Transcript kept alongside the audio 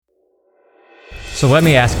So let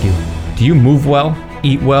me ask you, do you move well,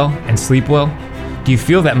 eat well, and sleep well? Do you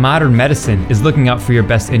feel that modern medicine is looking out for your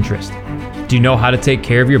best interest? Do you know how to take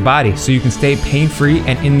care of your body so you can stay pain-free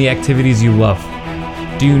and in the activities you love?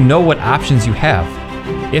 Do you know what options you have?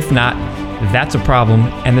 If not, that's a problem,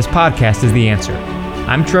 and this podcast is the answer.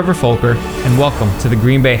 I'm Trevor Folker, and welcome to the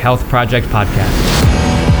Green Bay Health Project Podcast.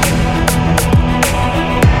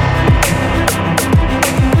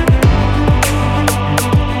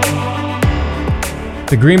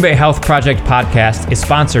 The Green Bay Health Project Podcast is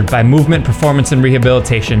sponsored by Movement, Performance, and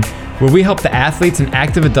Rehabilitation, where we help the athletes and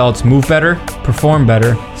active adults move better, perform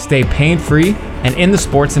better, stay pain-free, and in the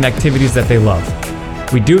sports and activities that they love.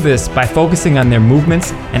 We do this by focusing on their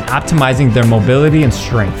movements and optimizing their mobility and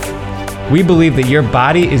strength. We believe that your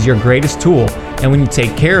body is your greatest tool, and when you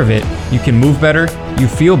take care of it, you can move better, you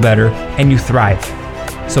feel better, and you thrive.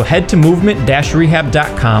 So head to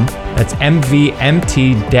movement-rehab.com, that's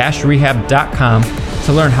mvmt-rehab.com,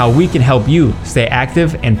 to learn how we can help you stay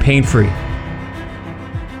active and pain-free.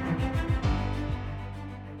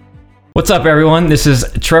 What's up, everyone? This is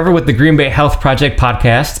Trevor with the Green Bay Health Project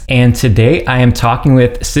Podcast, and today I am talking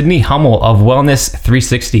with Sydney Hummell of Wellness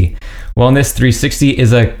 360. Wellness 360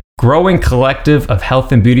 is a growing collective of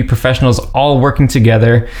health and beauty professionals all working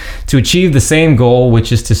together to achieve the same goal,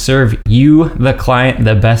 which is to serve you, the client,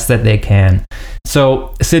 the best that they can.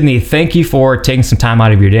 So, Sydney, thank you for taking some time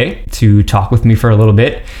out of your day to talk with me for a little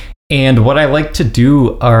bit. And what I like to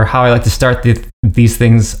do, or how I like to start these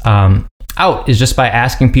things out, is just by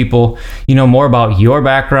asking people, more about your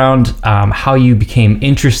background, how you became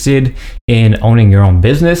interested in owning your own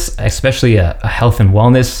business, especially a health and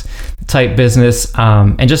wellness type business,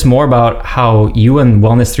 and just more about how you and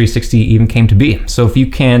Wellness 360 even came to be. So if you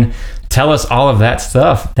can tell us all of that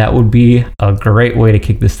stuff, that would be a great way to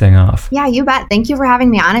kick this thing off. Yeah, you bet. Thank you for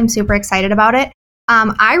having me on. I'm super excited about it.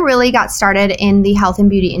 I really got started in the health and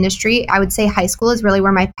beauty industry. I would say high school is really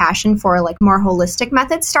where my passion for more holistic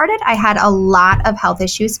methods started. I had a lot of health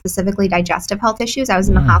issues, specifically digestive health issues. I was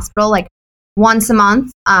in the hospital once a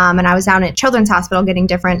month, and I was down at Children's Hospital getting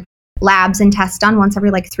different labs and tests done once every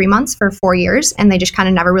 3 months for 4 years. And they just kind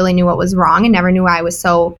of never really knew what was wrong and never knew why I was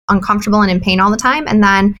so uncomfortable and in pain all the time. And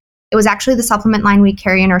then it was actually the supplement line we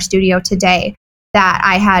carry in our studio today that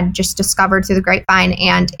I had just discovered through the grapevine,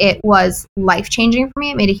 and it was life-changing for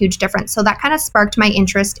me. It made a huge difference. So that kind of sparked my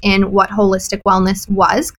interest in what holistic wellness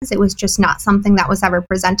was, because it was just not something that was ever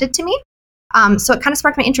presented to me. So it kind of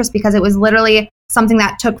sparked my interest because it was literally something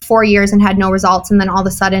that took 4 years and had no results. And then all of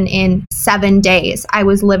a sudden in 7 days, I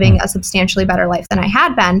was living a substantially better life than I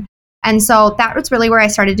had been. And so that was really where I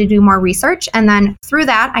started to do more research. And then through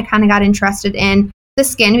that, I kind of got interested in the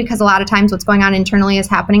skin, because a lot of times what's going on internally is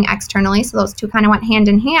happening externally. So those two kind of went hand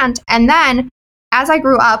in hand. And then as I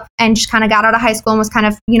grew up and just kind of got out of high school and was kind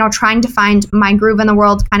of, trying to find my groove in the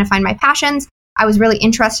world, kind of find my passions, I was really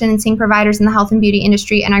interested in seeing providers in the health and beauty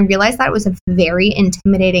industry. And I realized that it was a very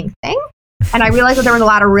intimidating thing. And I realized that there was a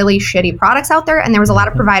lot of really shitty products out there. And there was a lot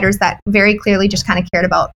of providers that very clearly just kind of cared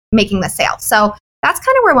about making the sale. So that's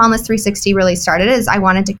kind of where Wellness 360 really started, is I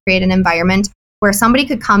wanted to create an environment where somebody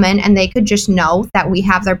could come in and they could just know that we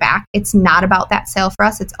have their back. It's not about that sale for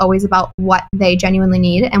us. It's always about what they genuinely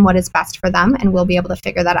need and what is best for them. And we'll be able to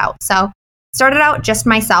figure that out. So started out just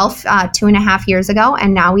myself 2.5 years ago.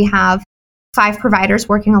 And now we have 5 providers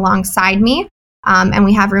working alongside me. And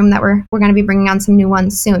we have room that we're going to be bringing on some new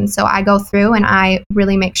ones soon. So I go through and I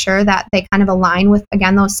really make sure that they kind of align with,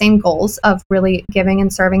 again, those same goals of really giving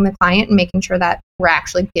and serving the client and making sure that we're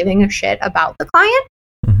actually giving a shit about the client.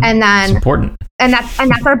 And then it's important. And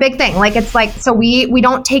that's our big thing. So we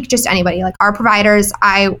don't take just anybody. Our providers,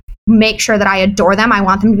 I make sure that I adore them. I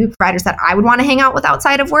want them to be providers that I would want to hang out with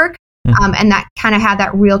outside of work. And that kind of had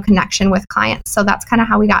that real connection with clients. So that's kind of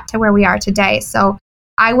how we got to where we are today. So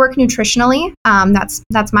I work nutritionally.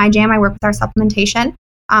 That's my jam. I work with our supplementation.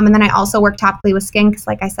 And then I also work topically with skin, because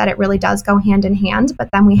like I said, it really does go hand in hand. But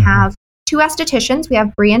then we have 2 estheticians. We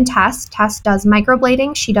have Bree and Tess. Tess does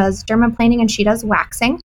microblading. She does dermaplaning, and she does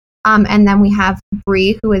waxing. And then we have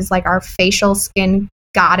Bree, who is our facial skin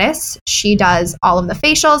goddess. She does all of the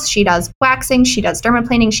facials. She does waxing. She does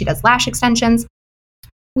dermaplaning. She does lash extensions.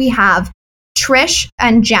 We have Trish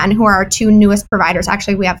and Jen, who are our 2 newest providers.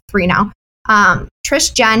 Actually, we have 3 now.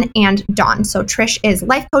 Trish, Jen, and Dawn. So Trish is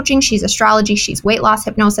life coaching. She's astrology. She's weight loss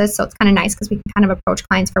hypnosis. So it's kind of nice because we can kind of approach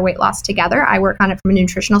clients for weight loss together. I work on it from a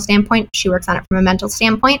nutritional standpoint. She works on it from a mental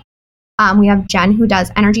standpoint. We have Jen, who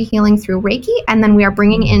does energy healing through Reiki. And then we are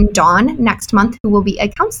bringing in Dawn next month, who will be a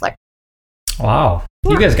counselor. Wow.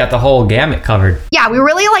 You guys got the whole gamut covered. Yeah, we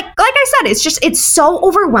really like I said, it's so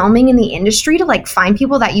overwhelming in the industry to find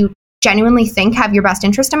people that you genuinely think have your best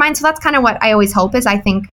interest in mind. So that's kind of what I always hope is I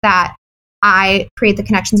think that I create the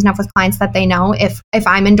connections enough with clients that they know if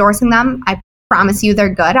I'm endorsing them, I promise you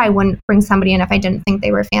they're good. I wouldn't bring somebody in if I didn't think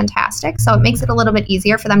they were fantastic. So it makes it a little bit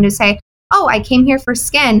easier for them to say, oh, I came here for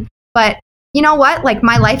skin, but you know what? Like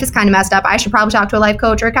my life is kind of messed up. I should probably talk to a life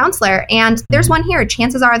coach or a counselor. And there's one here.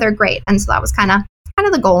 Chances are they're great. And so that was kind of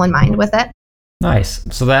the goal in mind with it. Nice.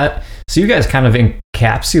 So you guys kind of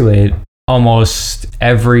encapsulate almost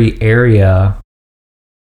every area.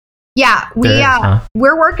 Yeah,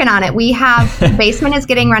 we're working on it. We have the basement is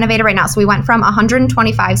getting renovated right now. So we went from a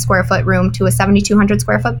 125 square foot room to a 7,200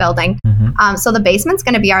 square foot building. Mm-hmm. So the basement's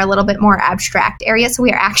going to be our little bit more abstract area. So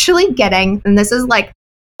we are actually getting, and this is like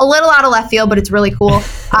a little out of left field, but it's really cool.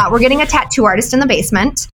 We're getting a tattoo artist in the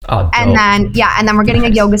basement. Oh, dope. and then we're getting a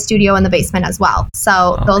yoga studio in the basement as well.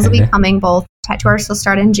 So those will be coming. Both tattoo artists will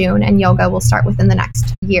start in June and yoga will start within the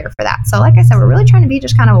next year for that. So like I said, we're really trying to be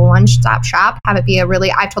just kind of a one-stop shop, have it be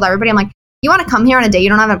I've told everybody, I'm like, you want to come here on a day you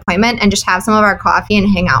don't have an appointment and just have some of our coffee and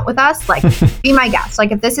hang out with us? Like, be my guest.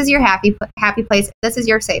 Like, if this is your happy place, if this is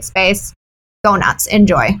your safe space, go nuts,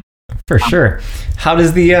 enjoy. For sure. How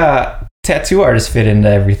does the tattoo artist fit into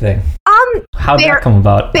everything? How'd that come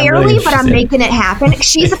about? Barely, but I'm making it happen.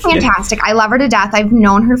 She's a fantastic. I love her to death. I've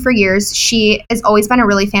known her for years. She has always been a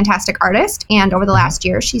really fantastic artist. And over the last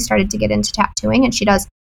year, she started to get into tattooing and she does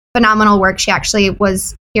phenomenal work. She actually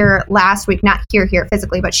was here last week, not here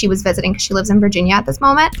physically, but she was visiting because she lives in Virginia at this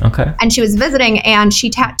moment. Okay. And she was visiting and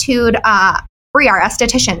she tattooed Bree, our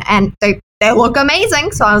esthetician, and they look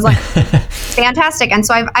amazing. So I was like, fantastic. And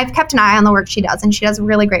so I've kept an eye on the work she does, and she does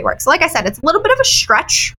really great work. So like I said, it's a little bit of a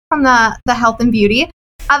stretch from the health and beauty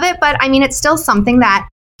of it, but I mean, it's still something that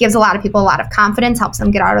gives a lot of people a lot of confidence, helps them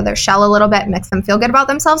get out of their shell a little bit, makes them feel good about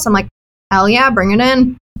themselves. So I'm like, hell yeah, bring it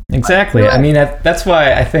in. Exactly. I mean, that's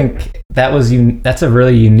why I think that's a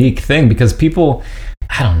really unique thing because people,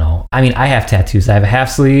 I don't know. I mean, I have tattoos. I have a half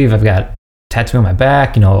sleeve. I've got tattoo on my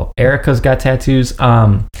back. You know, Erica's got tattoos.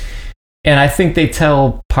 And I think they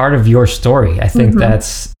tell part of your story. I think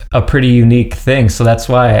that's a pretty unique thing. So that's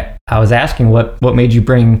why I was asking what made you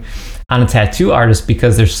bring on a tattoo artist,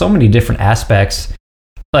 because there's so many different aspects.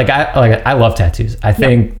 I love tattoos. I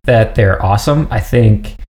think that they're awesome. I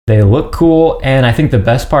think they look cool. And I think the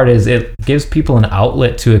best part is it gives people an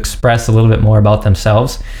outlet to express a little bit more about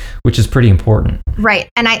themselves, which is pretty important. Right.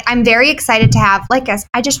 And I'm very excited to have,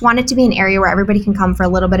 I just want it to be an area where everybody can come for a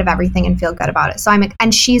little bit of everything and feel good about it. So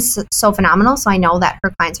and she's so phenomenal. So I know that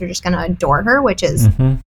her clients are just going to adore her, which is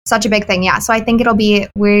such a big thing. Yeah. So I think it'll be,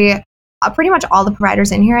 pretty much all the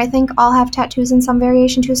providers in here, I think, all have tattoos in some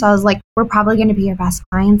variation too. So I was like, we're probably going to be your best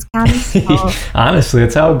clients, Ken. So honestly,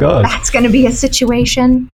 that's how it goes. That's going to be a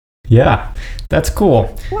situation. Yeah, that's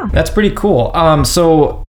cool. Yeah. That's pretty cool.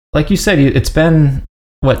 So like you said, it's been,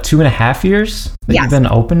 2.5 years that you've been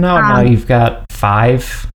open now? Now you've got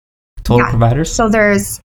 5 total providers? So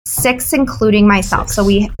there's 6, including myself. So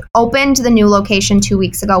we opened the new location 2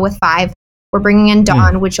 weeks ago with 5. We're bringing in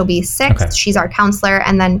Dawn, which will be 6. Okay. She's our counselor.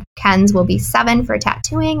 And then Ken's will be 7 for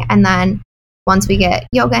tattooing. And then once we get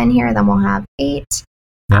yoga in here, then we'll have 8.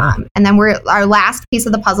 Yeah. And then our last piece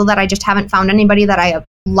of the puzzle that I just haven't found anybody that I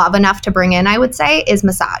love enough to bring in, I would say, is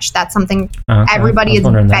massage. That's something everybody is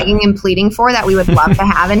begging and pleading for that we would love to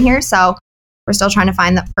have in here. So we're still trying to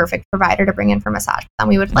find the perfect provider to bring in for massage. Then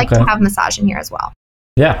we would like to have massage in here as well.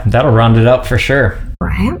 Yeah, that'll round it up for sure.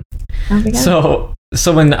 Right. So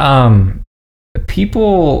when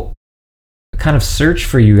people kind of search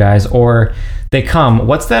for you guys or they come,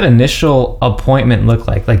 what's that initial appointment look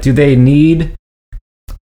like? Like, do they need...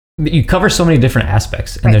 You cover so many different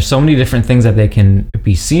aspects and there's so many different things that they can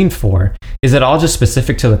be seen for. Is it all just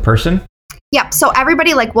specific to the person? Yeah. So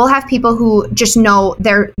everybody, we'll have people who just know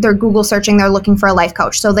they're Google searching, they're looking for a life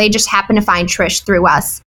coach. So they just happen to find Trish through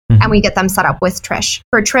us and we get them set up with Trish.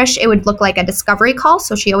 For Trish, it would look like a discovery call.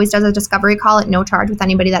 So she always does a discovery call at no charge with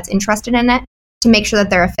anybody that's interested in it to make sure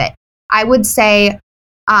that they're a fit. I would say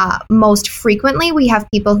most frequently, we have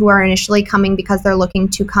people who are initially coming because they're looking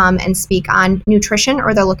to come and speak on nutrition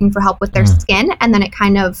or they're looking for help with their skin. And then it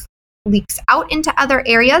kind of leaks out into other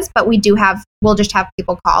areas. But we'll just have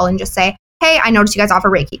people call and just say, hey, I noticed you guys offer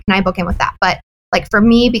Reiki. Can I book in with that? But for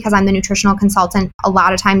me, because I'm the nutritional consultant, a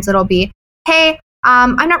lot of times it'll be, hey,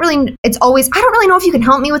 it's always, I don't really know if you can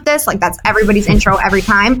help me with this. That's everybody's intro every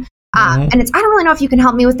time. And I don't really know if you can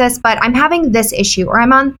help me with this, but I'm having this issue or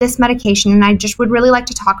I'm on this medication and I just would really like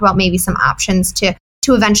to talk about maybe some options to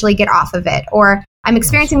eventually get off of it. Or I'm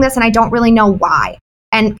experiencing this and I don't really know why.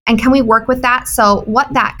 And can we work with that? So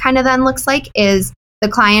what that kind of then looks like is the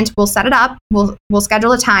client will set it up. We'll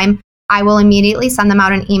schedule a time. I will immediately send them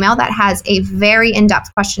out an email that has a very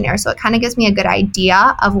in-depth questionnaire. So it kind of gives me a good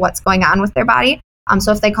idea of what's going on with their body.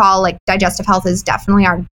 So if they call, like, digestive health is definitely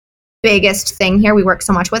our biggest thing here we work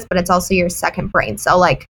so much with, but it's also your second brain. So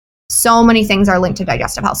like so many things are linked to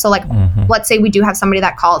digestive health. So like, let's say we do have somebody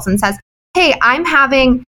that calls and says, hey, I'm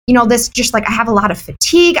having, this just like, I have a lot of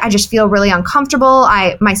fatigue. I just feel really uncomfortable.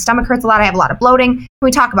 My stomach hurts a lot. I have a lot of bloating. Can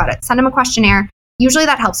we talk about it? Send them a questionnaire. Usually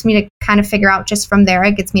that helps me to kind of figure out just from there.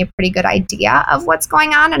 It gets me a pretty good idea of what's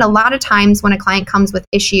going on. And a lot of times when a client comes with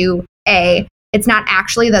issue A, it's not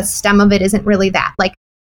actually the stem of it isn't really that. Like,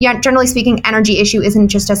 yeah, generally speaking, energy issue isn't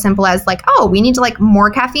just as simple as like, oh, we need to like more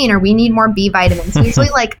caffeine or we need more B vitamins. Usually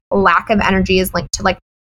like lack of energy is linked to like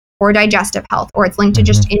poor digestive health, or it's linked to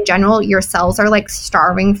just in general, your cells are like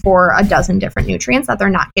starving for a dozen different nutrients that they're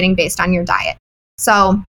not getting based on your diet.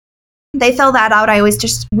 So they fill that out.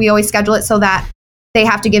 We always schedule it so that they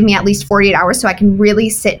have to give me at least 48 hours so I can really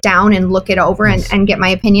sit down and look it over and get my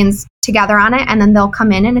opinions together on it. And then they'll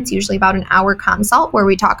come in and it's usually about an hour consult where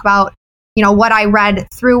we talk about, what I read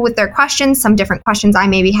through with their questions, some different questions I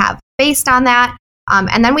maybe have based on that.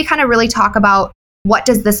 And then we kind of really talk about what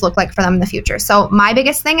does this look like for them in the future. So my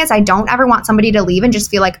biggest thing is I don't ever want somebody to leave and just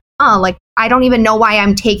feel like, oh, like I don't even know why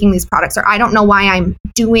I'm taking these products, or I don't know why I'm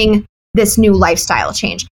doing this new lifestyle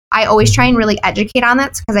change. I always try and really educate on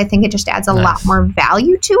that because I think it just adds a lot more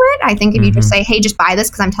value to it. I think if you just say, hey, just buy this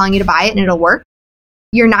because I'm telling you to buy it and it'll work,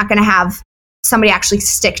 you're not going to have somebody actually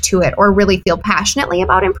stick to it or really feel passionately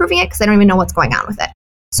about improving it because they don't even know what's going on with it.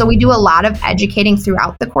 So we do a lot of educating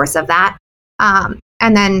throughout the course of that.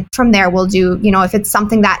 And then from there, we'll do, if it's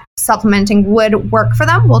something that supplementing would work for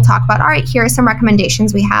them, we'll talk about, all right, here are some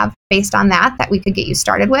recommendations we have based on that we could get you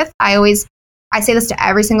started with. I say this to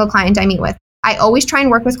every single client I meet with. I always try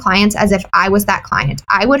and work with clients as if I was that client.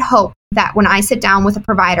 I would hope that when I sit down with a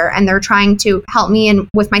provider and they're trying to help me and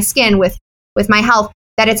with my skin, with my health,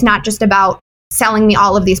 that it's not just about selling me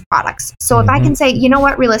all of these products. So if I can say, you know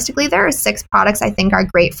what, realistically, there are 6 products I think are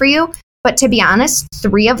great for you, but to be honest,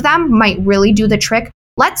 3 of them might really do the trick.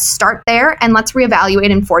 Let's start there and let's reevaluate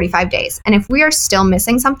in 45 days. And if we are still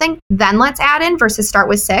missing something, then let's add in versus start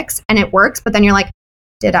with 6 and it works. But then you're like,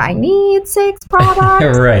 did I need 6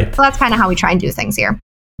 products? Right. So that's kind of how we try and do things here.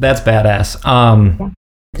 That's badass.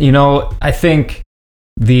 I think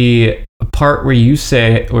the part where you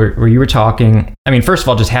say, where you were talking, I mean, first of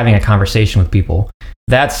all, just having a conversation with people,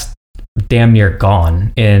 that's damn near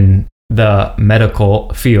gone in the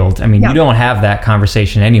medical field. I mean, you don't have that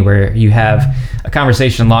conversation anywhere. You have a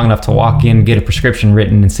conversation long enough to walk in, get a prescription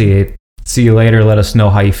written and see you later. Let us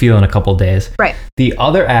know how you feel in a couple of days. Right. The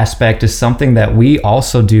other aspect is something that we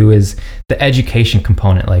also do is the education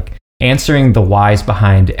component, like answering the whys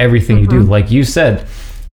behind everything you do. Like you said,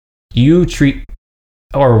 you treat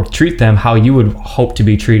them how you would hope to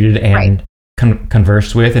be treated and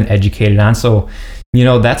conversed with and educated on. So,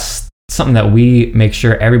 that's something that we make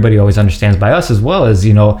sure everybody always understands by us, as well as,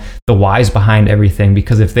 the whys behind everything.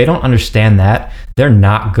 Because if they don't understand that, they're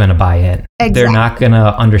not going to buy in. Exactly. They're not going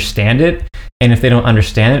to understand it. And if they don't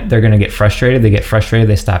understand it, they're going to get frustrated. They get frustrated.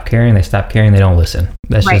 They stop caring. They stop caring. They don't listen.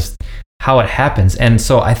 That's just how it happens. And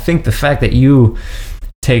so I think the fact that you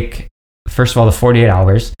take, first of all, the 48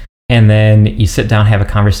 hours, and then you sit down, have a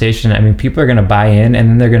conversation. I mean, people are going to buy in, and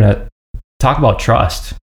then they're going to talk about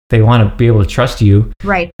trust. They want to be able to trust you.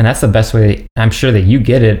 Right. And that's the best way, I'm sure, that you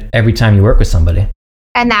get it every time you work with somebody.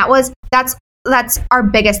 And that's our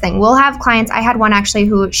biggest thing. We'll have clients. I had one actually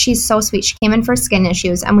who, she's so sweet. She came in for skin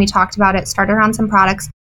issues and we talked about it, started her on some products.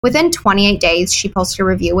 Within 28 days, she posted a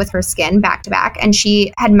review with her skin back to back. And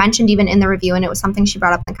she had mentioned even in the review, and it was something she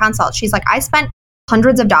brought up in the consult. She's like, I spent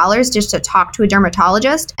hundreds of dollars just to talk to a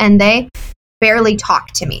dermatologist and they barely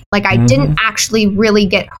talked to me. Like I didn't actually really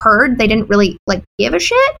get heard. They didn't really like give a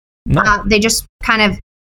shit. No. They just kind of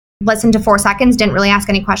listened to 4 seconds, didn't really ask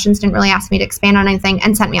any questions, didn't really ask me to expand on anything,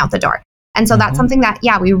 and sent me out the door. And so that's something that,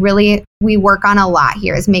 we work on a lot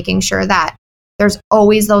here, is making sure that there's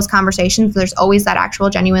always those conversations. There's always that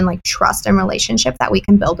actual genuine like trust and relationship that we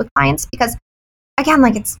can build with clients. Because again,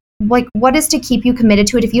 like it's like, what is to keep you committed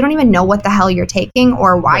to it if you don't even know what the hell you're taking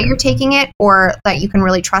or why you're taking it, or that you can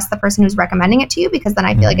really trust the person who's recommending it to you? Because then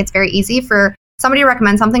I feel like it's very easy for somebody to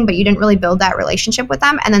recommend something, but you didn't really build that relationship with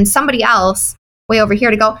them. And then somebody else way over here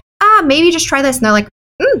to go, maybe just try this. And they're like,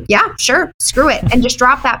 yeah, sure, screw it. And just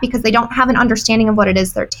drop that because they don't have an understanding of what it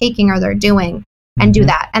is they're taking or they're doing, and do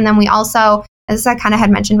that. And then we also, as I kind of had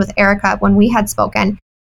mentioned with Erica when we had spoken,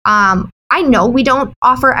 I know we don't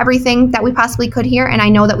offer everything that we possibly could here. And I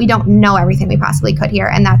know that we don't know everything we possibly could here.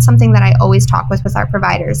 And that's something that I always talk with our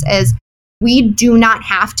providers is, we do not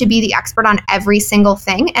have to be the expert on every single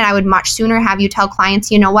thing. And I would much sooner have you tell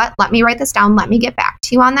clients, you know what, let me write this down. Let me get back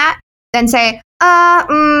to you on that than say,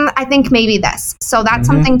 I think maybe this. So that's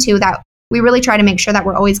something too that we really try to make sure that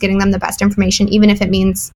we're always getting them the best information, even if it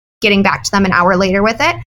means getting back to them an hour later with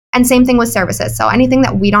it. And same thing with services. So anything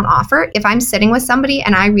that we don't offer, if I'm sitting with somebody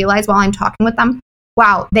and I realize while I'm talking with them,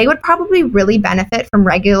 wow, they would probably really benefit from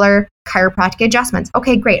regular chiropractic adjustments.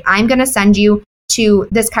 Okay, great. I'm going to send you to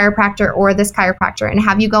this chiropractor or this chiropractor and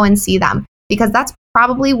have you go and see them, because that's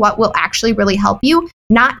probably what will actually really help you,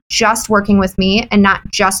 not just working with me and not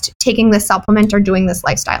just taking this supplement or doing this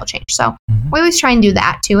lifestyle change. So we always try and do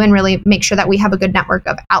that too, and really make sure that we have a good network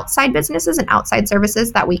of outside businesses and outside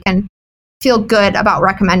services that we can feel good about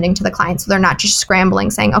recommending to the client. So they're not just scrambling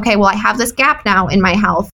saying, okay, well, I have this gap now in my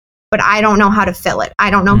health, but I don't know how to fill it. I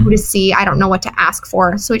don't know who to see. I don't know what to ask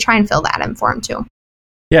for. So we try and fill that in for them too.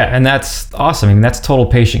 Yeah, and that's awesome. I mean, that's total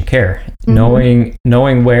patient care. Knowing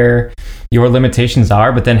where your limitations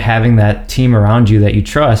are, but then having that team around you that you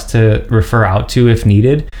trust to refer out to if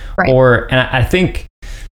needed. Right. And I think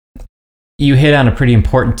you hit on a pretty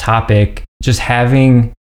important topic, just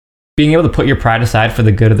being able to put your pride aside for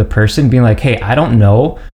the good of the person, being like, hey, I don't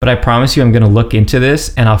know, but I promise you I'm going to look into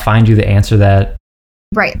this and I'll find you the answer that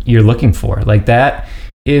you're looking for. Like, that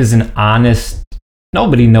is an honest,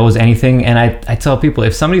 nobody knows anything. And I tell people,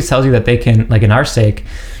 if somebody tells you that they can, like in our sake,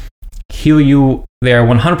 heal you, they're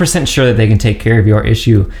 100% sure that they can take care of your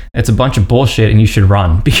issue, it's a bunch of bullshit and you should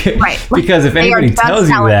run. Because if anybody tells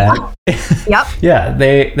you that, yeah,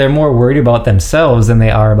 they're more worried about themselves than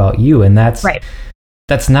they are about you. And that's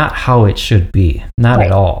not how it should be. Not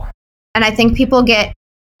at all. And I think people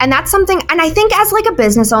and that's something, and I think as like a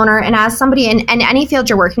business owner and as somebody in any field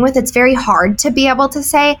you're working with, it's very hard to be able to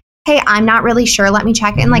say, hey, I'm not really sure, let me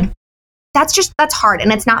check. And like, that's hard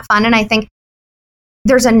and it's not fun. And I think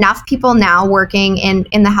there's enough people now working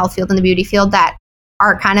in the health field and the beauty field that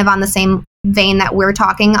are kind of on the same vein that we're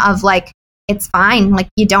talking of, like, it's fine. Like,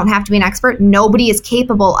 you don't have to be an expert. Nobody is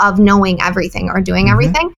capable of knowing everything or doing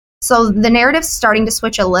everything. So the narrative's starting to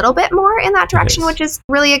switch a little bit more in that direction, which is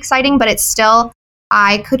really exciting, but it's still,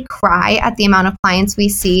 I could cry at the amount of clients we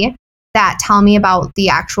see that tell me about the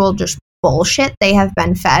actual just bullshit they have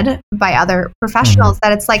been fed by other professionals,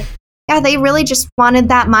 that it's like, yeah, they really just wanted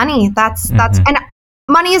that money. That's, and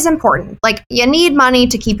money is important. Like, you need money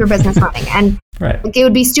to keep your business running. And it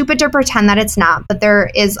would be stupid to pretend that it's not, but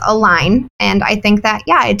there is a line. And I think that,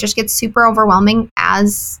 it just gets super overwhelming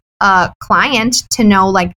as a client to know,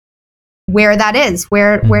 like, where that is,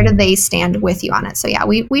 where do they stand with you on it? So yeah,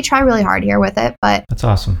 we try really hard here with it, but that's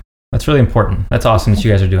awesome. That's really important. That's awesome that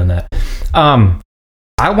you guys are doing that.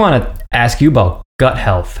 I want to ask you about gut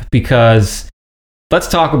health, because let's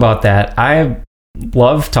talk about that. I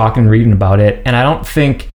love talking and reading about it. And I don't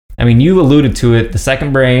think, I mean, you alluded to it, the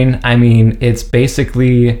second brain. I mean, it's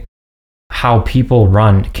basically how people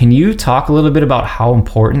run. Can you talk a little bit about how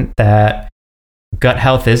important that gut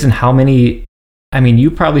health is and how many, I mean,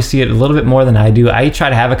 you probably see it a little bit more than I do. I try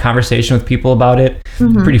to have a conversation with people about it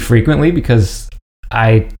pretty frequently because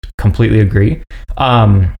I completely agree.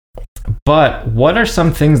 But what are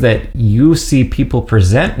some things that you see people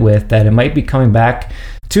present with that it might be coming back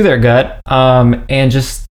to their gut, and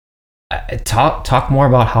just talk more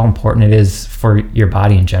about how important it is for your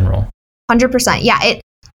body in general? 100%. Yeah.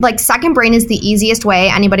 Like, second brain is the easiest way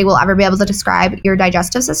anybody will ever be able to describe your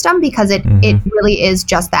digestive system, because it really is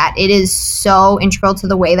just that. It is so integral to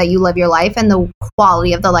the way that you live your life and the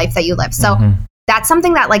quality of the life that you live. So that's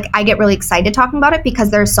something that, like, I get really excited talking about it, because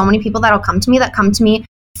there's so many people that'll come to me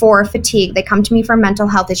for fatigue. They come to me for mental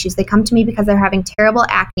health issues. They come to me because they're having terrible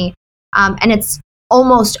acne. And it's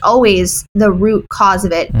almost always the root cause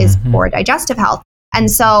of it is poor digestive health. And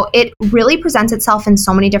so it really presents itself in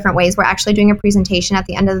so many different ways. We're actually doing a presentation at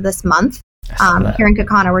the end of this month here in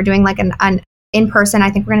Kakana. We're doing like an in-person. I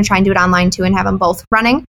think we're going to try and do it online too and have them both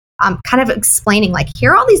running, kind of explaining, like,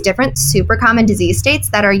 here are all these different super common disease states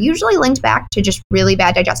that are usually linked back to just really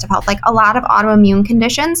bad digestive health. Like, a lot of autoimmune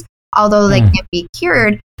conditions, although they can't be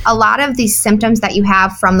cured, a lot of these symptoms that you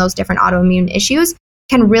have from those different autoimmune issues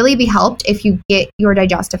can really be helped if you get your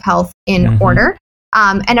digestive health in order.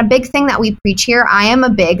 And a big thing that we preach here, I am a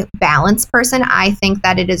big balance person. I think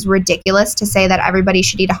that it is ridiculous to say that everybody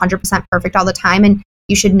should eat 100% perfect all the time and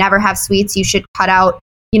you should never have sweets. You should cut out,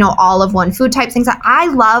 all of one food type things. I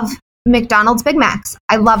love McDonald's Big Macs.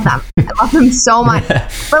 I love them. I love them so much.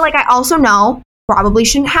 But, like, I also know probably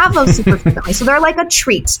shouldn't have those super frequently. So they're like a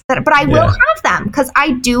treat. But I will have them because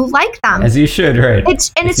I do like them. As you should, right?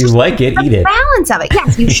 If you like it, eat it. Balance of it.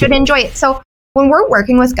 Yes, you should enjoy it. So when we're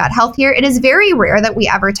working with gut health here, it is very rare that we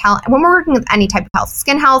ever tell, when we're working with any type of health,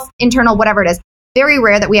 skin health, internal, whatever it is, very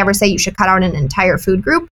rare that we ever say you should cut out an entire food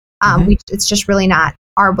group. It's just really not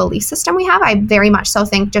our belief system we have. I very much so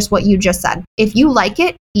think just what you just said. If you like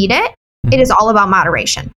it, eat it. It is all about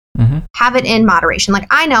moderation. Have it in moderation. Like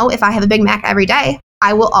I know if I have a Big Mac every day,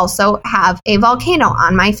 I will also have a volcano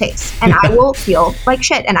on my face and I will feel like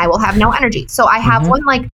shit and I will have no energy. So I have one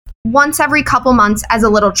like once every couple months as a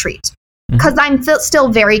little treat because I'm still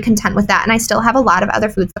very content with that. And I still have a lot of other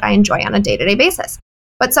foods that I enjoy on a day-to-day basis.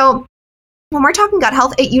 But so when we're talking gut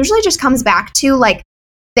health, it usually just comes back to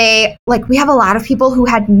we have a lot of people who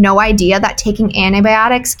had no idea that taking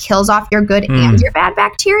antibiotics kills off your good and your bad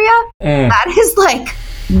bacteria. That is like,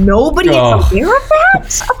 nobody is aware of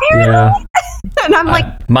that, apparently. Yeah. And I'm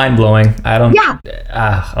like, mind blowing. I don't.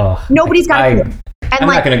 Yeah. Nobody's got it. I'm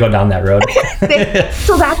not going to go down that road.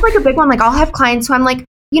 So that's like a big one. Like I'll have clients who I'm like,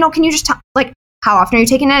 can you just tell, like, how often are you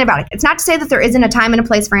taking an antibiotic? It's not to say that there isn't a time and a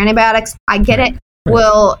place for antibiotics. I get it.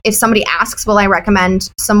 Right. If somebody asks, will I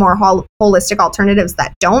recommend some more holistic alternatives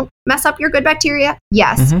that don't mess up your good bacteria?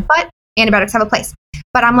 Yes, but antibiotics have a place.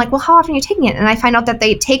 But I'm like, well, how often are you taking it? And I find out that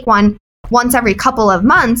they take one once every couple of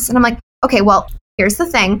months. And I'm like, okay, well, here's the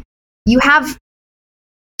thing. You have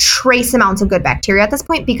trace amounts of good bacteria at this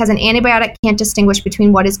point because an antibiotic can't distinguish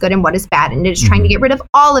between what is good and what is bad. And it is trying to get rid of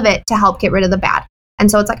all of it to help get rid of the bad. And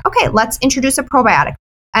so it's like, okay, let's introduce a probiotic.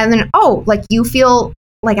 And then, you feel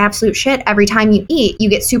like absolute shit every time you eat. You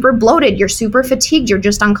get super bloated. You're super fatigued. You're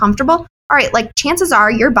just uncomfortable. All right, like chances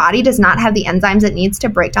are your body does not have the enzymes it needs to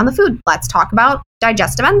break down the food. Let's talk about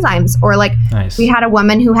digestive enzymes. Or we had a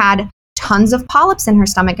woman who had tons of polyps in her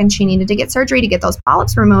stomach and she needed to get surgery to get those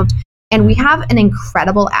polyps removed. And we have an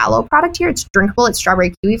incredible aloe product here. It's drinkable. It's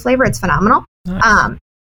strawberry kiwi flavor. It's phenomenal. Nice.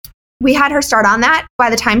 We had her start on that. By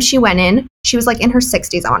the time she went in, she was like in her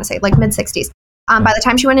 60s, I want to say, like mid 60s. By the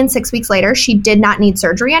time she went in 6 weeks later, she did not need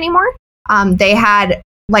surgery anymore. They had,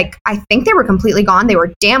 I think they were completely gone. They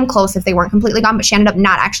were damn close if they weren't completely gone, but she ended up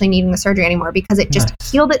not actually needing the surgery anymore because it just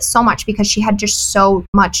healed it so much because she had just so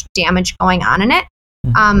much damage going on in it.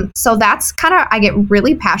 So that's kind of, I get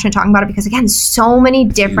really passionate talking about it because, again, so many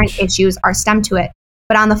different issues are stemmed to it.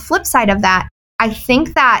 But on the flip side of that, I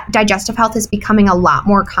think that digestive health is becoming a lot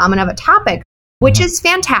more common of a topic, which is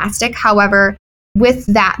fantastic. However, with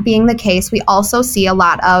that being the case, we also see a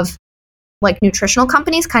lot of nutritional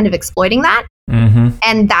companies kind of exploiting that.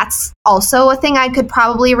 And that's also a thing I could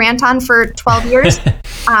probably rant on for 12 years.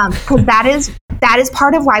 Because that is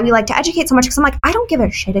part of why we like to educate so much. Because I'm like, I don't give a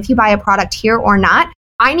shit if you buy a product here or not.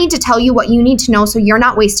 I need to tell you what you need to know so you're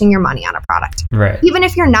not wasting your money on a product. Right. Even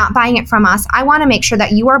if you're not buying it from us, I want to make sure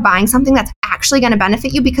that you are buying something that's actually going to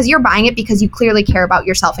benefit you because you're buying it because you clearly care about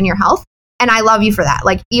yourself and your health. And I love you for that.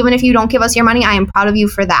 Even if you don't give us your money, I am proud of you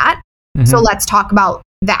for that. So let's talk about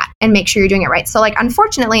that and make sure you're doing it right. So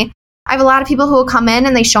unfortunately, I have a lot of people who will come in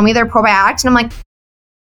and they show me their probiotics and I'm like,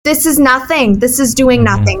 this is nothing. This is doing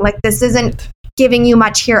nothing. This isn't giving you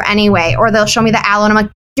much here anyway. Or they'll show me the aloe and I'm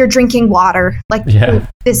like, you're drinking water.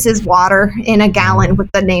 This is water in a gallon with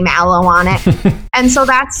the name aloe on it. And so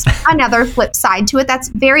that's another flip side to it. That's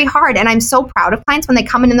very hard. And I'm so proud of clients when they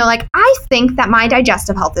come in and they're like, I think that my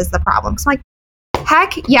digestive health is the problem. So I'm like,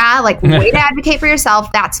 heck yeah, way to advocate for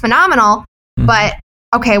yourself. That's phenomenal. But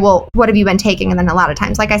okay, well, what have you been taking? And then a lot of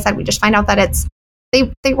times, like I said, we just find out that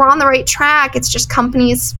they were on the right track. It's just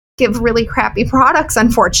companies give really crappy products,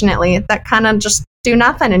 unfortunately, that kind of just do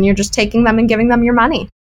nothing. And you're just taking them and giving them your money.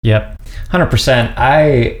 Yep. 100%.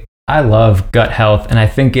 I love gut health. And I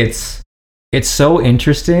think it's so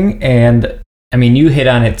interesting. And I mean, you hit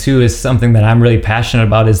on it too, is something that I'm really passionate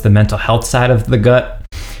about is the mental health side of the gut.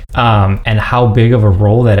 And how big of a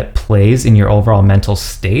role that it plays in your overall mental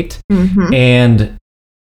state. And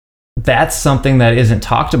that's something that isn't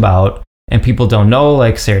talked about and people don't know,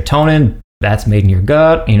 serotonin, that's made in your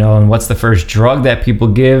gut, and what's the first drug that people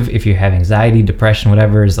give if you have anxiety, depression,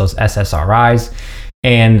 whatever, is those SSRIs.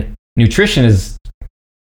 And nutrition is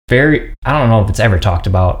I don't know if it's ever talked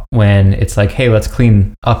about when it's hey, let's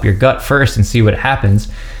clean up your gut first and see what happens.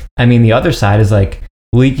 I mean, the other side is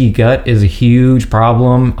leaky gut is a huge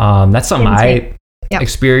problem. That's something I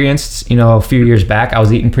experienced, a few years back. I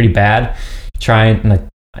was eating pretty bad,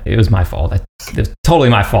 it was my fault. It was totally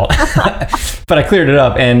my fault. But I cleared it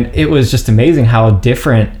up and it was just amazing how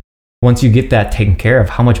different once you get that taken care of,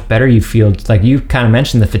 how much better you feel. You kind of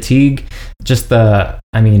mentioned the fatigue, just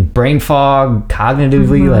brain fog,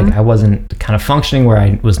 cognitively, I wasn't kind of functioning where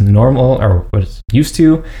I was normal or was used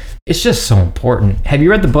to. It's just so important. Have you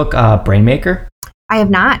read the book Brain Maker? I have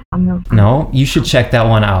not. No, you should check that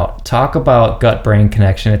one out. Talk about gut-brain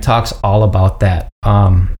connection. It talks all about that.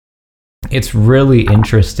 It's really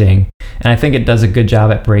interesting. And I think it does a good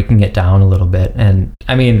job at breaking it down a little bit. And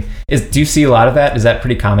I mean, do you see a lot of that? Is that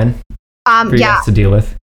pretty common for you guys to deal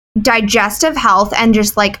with? Digestive health, and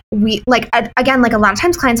just like again, like a lot of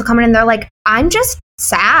times clients will come in and they're like, I'm just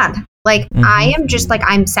sad. Like I am just like,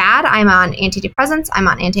 I'm sad. I'm on antidepressants. I'm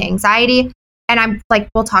on anti-anxiety. And I'm like,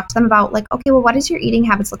 we'll talk to them about like, okay, well, what does your eating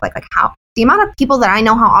habits look like? Like how the amount of people that I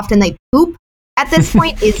know how often they poop at this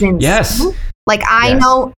point is insane. Yes. Like I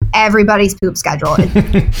know everybody's poop schedule.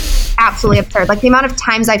 It's absolutely absurd. Like the amount of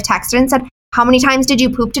times I've texted and said, how many times did you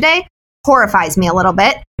poop today? Horrifies me a little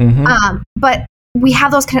bit. But we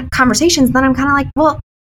have those conversations. Then I'm kind of like, well,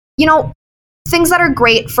 you know, things that are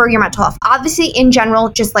great for your mental health. Obviously, in general,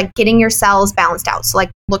 just like getting your cells balanced out. So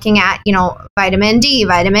like looking at, you know, vitamin D,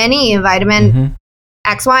 vitamin E, vitamin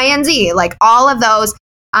X, Y, and Z, like all of those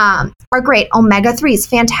are great. Omega-3 is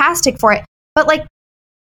fantastic for it. But like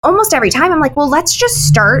almost every time I'm like, well, let's just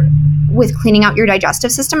start with cleaning out your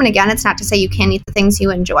digestive system. And again, it's not to say you can't eat the things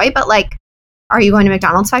you enjoy, but like, are you going to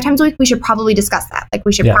McDonald's 5 times a week? We should probably discuss that. Like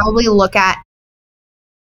we should probably look at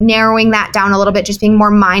narrowing that down a little bit, just being more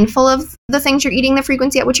mindful of the things you're eating, the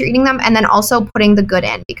frequency at which you're eating them, and then also putting the good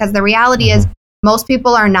in, because the reality is most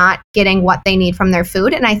people are not getting what they need from their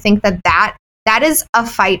food. And I think that is a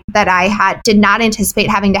fight that I did not anticipate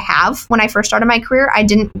having to have when I first started my career. I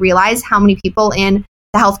didn't realize how many people in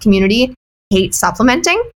the health community hate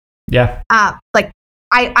supplementing. Yeah. Like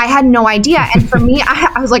I had no idea. And for me,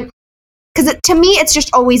 I was like, because to me, it's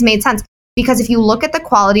just always made sense. Because if you look at the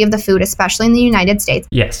quality of the food, especially in the United States,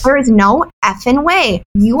 there is no effing way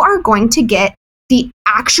you are going to get the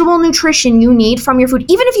actual nutrition you need from your food.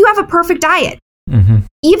 Even if you have a perfect diet, even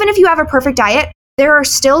if you have a perfect diet, there are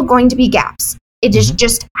still going to be gaps. It is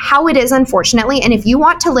just how it is, unfortunately. And if you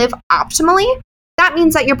want to live optimally, that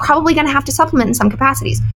means that you're probably going to have to supplement in some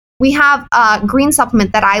capacities. We have a green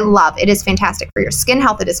supplement that I love. It is fantastic for your skin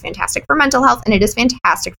health. It is fantastic for mental health. And it is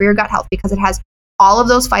fantastic for your gut health because it has all of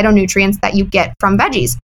those phytonutrients that you get from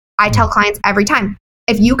veggies. I tell clients every time,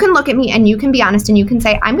 if you can look at me and you can be honest and you can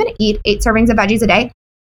say, I'm going to eat 8 servings of veggies a day,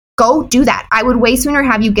 go do that. I would way sooner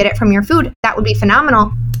have you get it from your food. That would be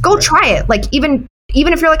phenomenal. Go try it. Like even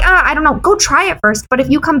if you're like, I don't know, go try it first. But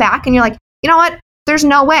if you come back and you're like, you know what, there's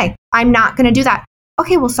no way, I'm not going to do that.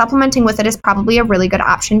 Okay, well, supplementing with it is probably a really good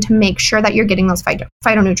option to make sure that you're getting those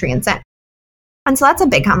phytonutrients in. And so that's a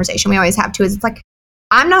big conversation we always have too, is it's like,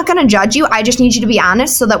 I'm not going to judge you. I just need you to be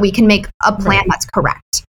honest so that we can make a plan that's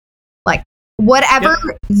correct. Like whatever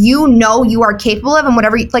you know you are capable of and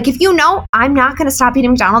whatever, like if you know, I'm not going to stop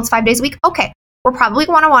eating McDonald's 5 days a week. Okay. We're probably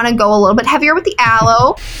going to want to go a little bit heavier with the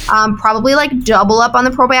aloe, probably like double up on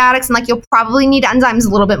the probiotics. And like, you'll probably need enzymes a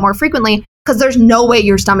little bit more frequently because there's no way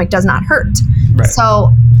your stomach does not hurt. Right.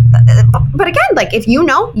 So, but again, like if you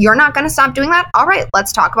know you're not going to stop doing that, all right,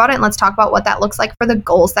 let's talk about it. And let's talk about what that looks like for the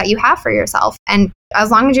goals that you have for yourself. And as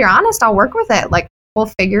long as you're honest, I'll work with it. Like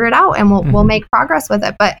we'll figure it out and we'll make progress with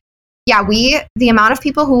it. But yeah, the amount of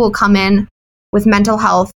people who will come in with mental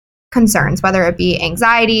health concerns, whether it be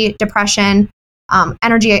anxiety, depression,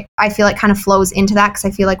 energy, I feel like kind of flows into that. Cause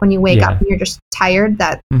I feel like when you wake up and you're just tired,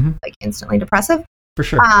 that's like instantly depressive. For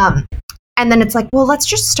sure. And then it's like, well, let's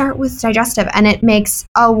just start with digestive. And it makes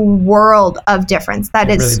a world of difference. That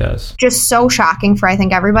is really just so shocking for, I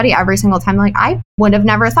think, everybody every single time. Like, I would have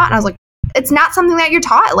never thought. And I was like, it's not something that you're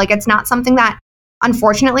taught. Like, it's not something that,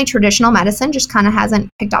 unfortunately, traditional medicine just kind of hasn't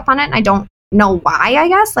picked up on it. And I don't know why, I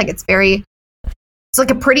guess. Like, it's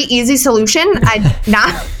like a pretty easy solution.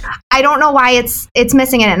 I don't know why it's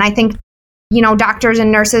missing it. And I think, you know, doctors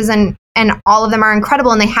and nurses and all of them are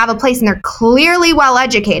incredible and they have a place and they're clearly well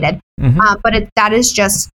educated. But that is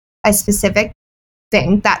just a specific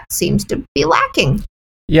thing that seems to be lacking.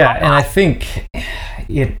 Yeah. And I think,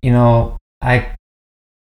 Erica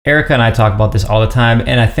and I talk about this all the time.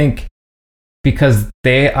 And I think because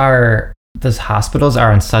those hospitals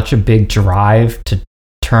are on such a big drive to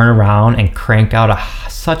turn around and crank out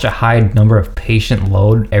such a high number of patient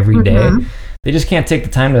load every day. They just can't take the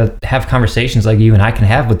time to have conversations like you and I can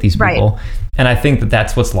have with these people. Right. And I think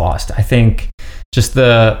that's what's lost. I think just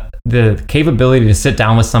the capability to sit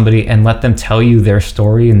down with somebody and let them tell you their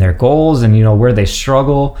story and their goals and, you know, where they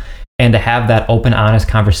struggle, and to have that open, honest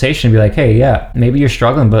conversation, be like, hey, yeah, maybe you're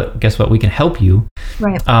struggling, but guess what? We can help you.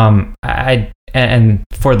 Right. And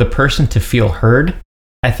for the person to feel heard,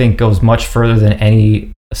 I think goes much further than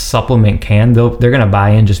any supplement can. They're going to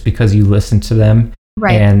buy in just because you listened to them.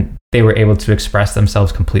 Right. And they were able to express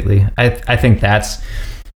themselves completely. I think that's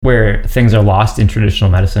where things are lost in traditional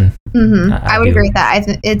medicine. I would agree with that.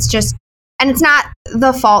 It's just, and it's not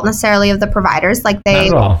the fault necessarily of the providers. Like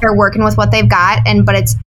they're working with what they've got, but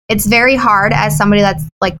it's it's very hard as somebody that's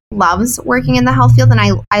like loves working in the health field. And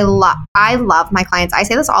I love my clients. I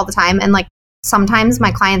say this all the time. And like, sometimes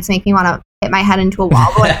my clients make me want to hit my head into a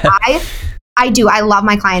wall. But like, I do. I love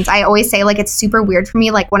my clients. I always say like, it's super weird for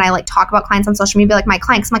me. Like when I like talk about clients on social media, like my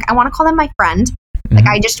clients, I'm like, I want to call them my friend. Like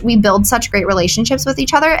we build such great relationships with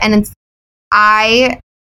each other. And it's, I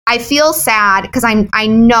feel sad because I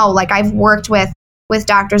know like I've worked with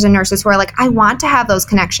doctors and nurses who are like, I want to have those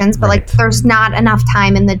connections, but like there's not enough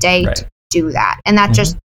time in the day to do that. And that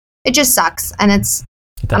it just sucks. And I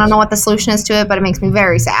don't know what the solution is to it, but it makes me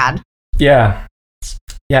very sad. Yeah.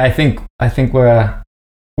 Yeah. I think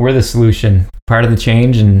we're the solution, part of the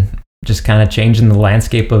change, and just kind of changing the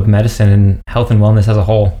landscape of medicine and health and wellness as a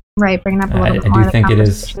whole. Right. Bringing up a little bit more I do think it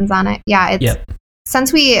is on it. Yeah.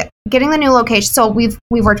 Since getting the new location, so we've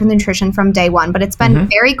worked with nutrition from day one, but it's been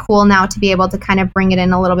very cool now to be able to kind of bring it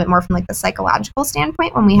in a little bit more from like the psychological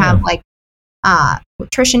standpoint when we have like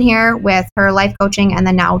nutrition here with her life coaching, and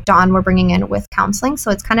then now Dawn we're bringing in with counseling.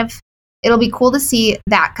 So it's it'll be cool to see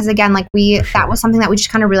that, because again, like that was something that we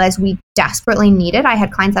just kind of realized we desperately needed. I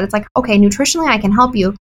had clients that it's like, okay, nutritionally I can help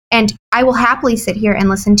you, and I will happily sit here and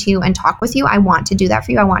listen to you and talk with you. I want to do that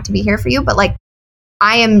for you. I want to be here for you, but like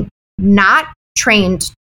I am not trained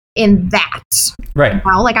in that. Right. You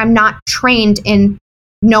know? Like I'm not trained in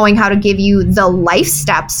knowing how to give you the life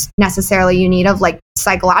steps necessarily you need of like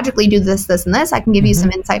psychologically do this, this, and this. I can give you some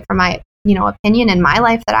insight from my, opinion in my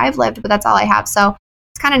life that I've lived, but that's all I have. So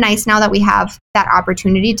it's kind of nice now that we have that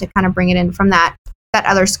opportunity to kind of bring it in from that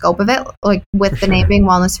other scope of it, like with the name being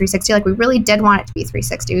Wellness 360. Like we really did want it to be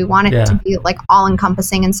 360. We want it to be like all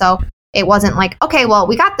encompassing. And so it wasn't like, okay, well,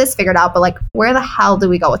 we got this figured out, but like, where the hell do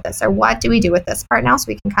we go with this? Or what do we do with this part now? So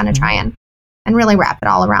we can kind of try and really wrap it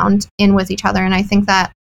all around in with each other. And I think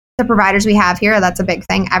that the providers we have here, that's a big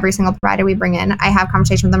thing. Every single provider we bring in, I have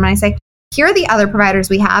conversation with them and I say, here are the other providers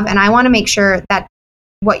we have. And I want to make sure that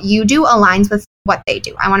what you do aligns with what they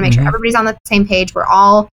do. I want to make sure everybody's on the same page. We're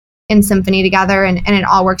all in symphony together and it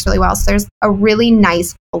all works really well. So there's a really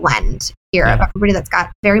nice blend here of everybody that's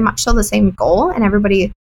got very much so the same goal, and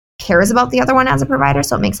everybody cares about the other one as a provider.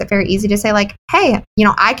 So it makes it very easy to say like, hey,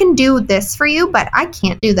 I can do this for you, but I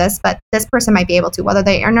can't do this, but this person might be able to, whether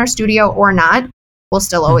they are in our studio or not. We'll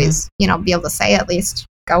still always, be able to say at least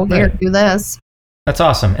go here, do this. That's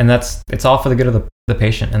awesome. And it's all for the good of the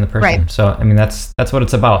patient and the person. Right. So, I mean, that's what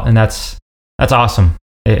it's about. And that's awesome.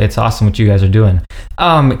 It's awesome what you guys are doing.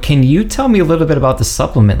 Can you tell me a little bit about the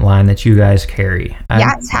supplement line that you guys carry?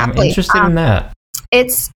 Yes, happily. I'm interested in that.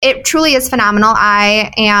 It truly is phenomenal.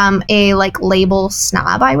 I am a like label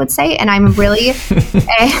snob, I would say, and I'm really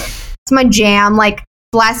it's my jam. Like,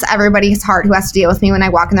 bless everybody's heart who has to deal with me when I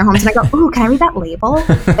walk in their homes and I go, ooh, can I read that label?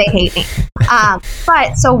 They hate me.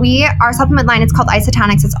 But so our supplement line, it's called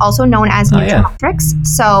Isotonics. It's also known as Nutrimetrics.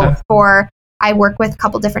 So I work with a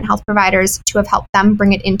couple different health providers to have helped them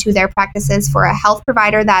bring it into their practices. For a health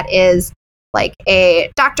provider that is like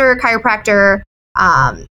a doctor, chiropractor,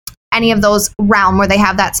 any of those realm where they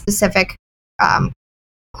have that specific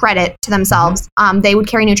credit to themselves, they would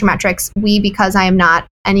carry Nutrimetrics. Because I am not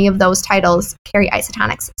any of those titles, carry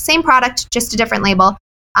Isotonics. Same product, just a different label.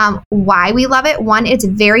 Why we love it? One, it's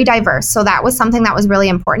very diverse. So that was something that was really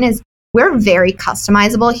important, is we're very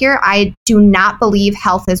customizable here. I do not believe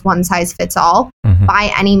health is one size fits all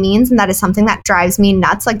by any means. And that is something that drives me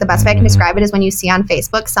nuts. Like the best way I can describe it is when you see on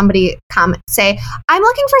Facebook, somebody say, I'm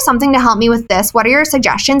looking for something to help me with this. What are your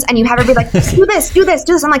suggestions? And you have everybody like, do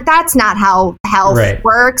this. I'm like, that's not how health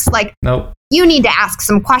works. Like, nope. You need to ask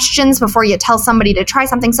some questions before you tell somebody to try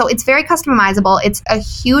something. So it's very customizable. It's a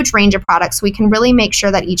huge range of products. So we can really make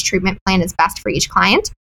sure that each treatment plan is best for each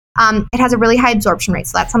client. It has a really high absorption rate.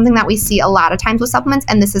 So that's something that we see a lot of times with supplements.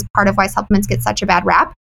 And this is part of why supplements get such a bad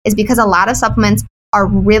rap, is because a lot of supplements are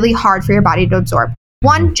really hard for your body to absorb.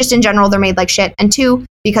 One, just in general, they're made like shit. And two,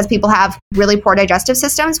 because people have really poor digestive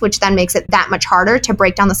systems, which then makes it that much harder to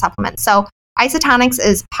break down the supplements. So Isotonics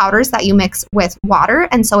is powders that you mix with water.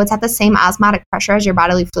 And so it's at the same osmotic pressure as your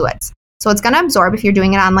bodily fluids. So it's going to absorb, if you're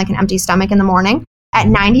doing it on like an empty stomach in the morning, at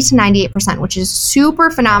 90 to 98%, which is super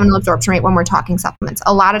phenomenal absorption rate when we're talking supplements.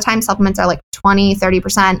 A lot of times supplements are like 20,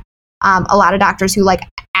 30%. A lot of doctors who like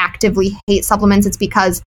actively hate supplements, it's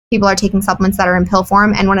because people are taking supplements that are in pill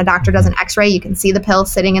form. And when a doctor does an x-ray, you can see the pill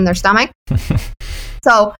sitting in their stomach.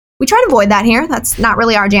 So we try to avoid that here. That's not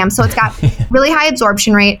really our jam. So it's got really high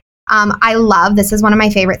absorption rate. This is one of my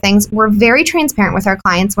favorite things. We're very transparent with our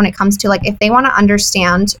clients when it comes to like, if they want to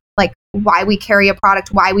understand like why we carry a product,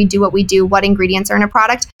 why we do what we do, what ingredients are in a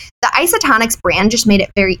product. The Isotonics brand just made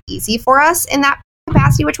it very easy for us in that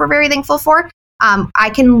capacity, which we're very thankful for.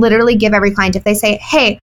 I can literally give every client, if they say,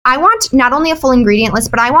 hey, I want not only a full ingredient list,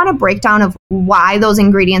 but I want a breakdown of why those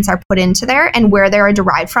ingredients are put into there and where they are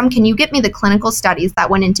derived from. Can you get me the clinical studies that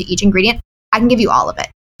went into each ingredient? I can give you all of it.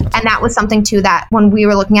 And that was something too that when we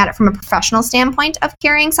were looking at it from a professional standpoint of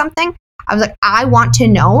carrying something, I was like, I want to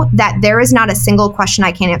know that there is not a single question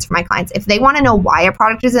I can't answer for my clients. If they want to know why a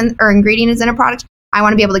product is in or ingredient is in a product, I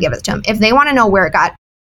want to be able to give it to them. If they want to know where it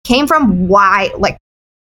came from, why, like,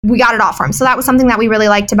 we got it all from. So that was something that we really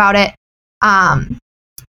liked about it.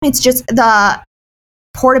 It's just the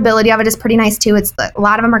portability of it is pretty nice too. A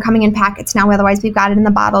lot of them are coming in packets now. Otherwise, we've got it in the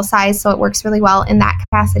bottle size, so it works really well in that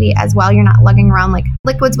capacity as well. You're not lugging around like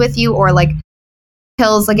liquids with you or like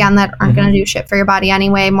pills again that aren't going to do shit for your body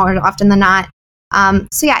anyway, more often than not.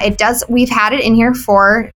 So yeah, it does. We've had it in here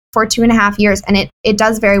for 2.5 years, and it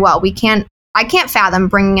does very well. I can't fathom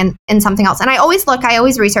bringing in something else. And I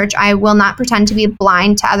always research. I will not pretend to be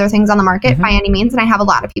blind to other things on the market by any means. And I have a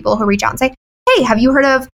lot of people who reach out and say, hey, have you heard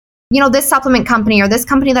of, this supplement company or this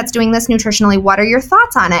company that's doing this nutritionally? What are your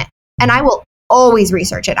thoughts on it? And I will always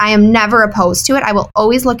research it. I am never opposed to it. I will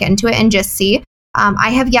always look into it and just see.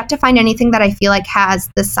 I have yet to find anything that I feel like has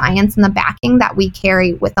the science and the backing that we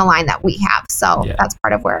carry with the line that we have. So that's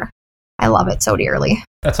part of where I love it so dearly.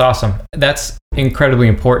 That's awesome. That's incredibly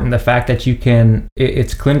important. The fact that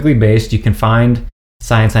it's clinically based, you can find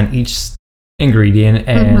science on each ingredient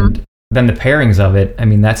and then the pairings of it. I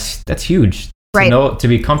mean, that's huge. Right. To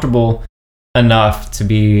be comfortable enough to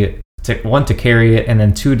carry it, and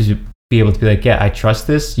then two, to be able to be like, yeah, I trust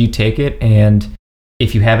this, you take it. And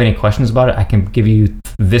if you have any questions about it, I can give you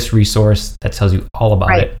this resource that tells you all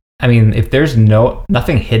about it. I mean, if there's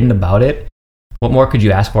nothing hidden about it, what more could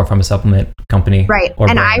you ask for from a supplement company? Right.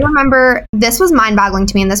 And I remember this was mind-boggling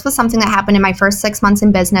to me. And this was something that happened in my first 6 months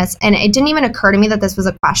in business. And it didn't even occur to me that this was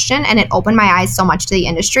a question. And it opened my eyes so much to the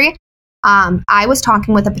industry. I was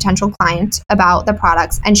talking with a potential client about the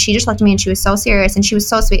products. And she just looked at me and she was so serious and she was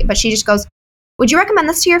so sweet. But she just goes, would you recommend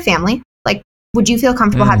this to your family? Like, would you feel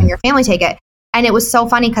comfortable having your family take it? And it was so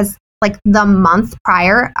funny because like the month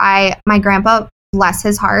prior, my grandpa, bless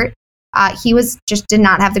his heart, he did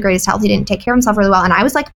not have the greatest health. He didn't take care of himself really well. And I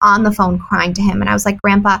was like on the phone crying to him. And I was like,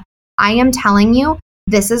 Grandpa, I am telling you,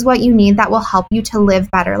 this is what you need that will help you to live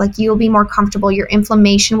better. Like you'll be more comfortable. Your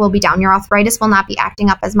inflammation will be down. Your arthritis will not be acting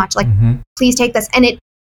up as much. Like, please take this. And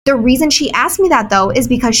the reason she asked me that though, is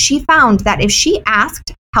because she found that if she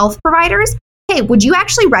asked health providers, hey, would you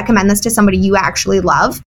actually recommend this to somebody you actually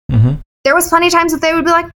love? There was plenty of times that they would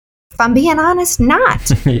be like, if I'm being honest,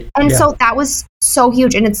 not. And so that was so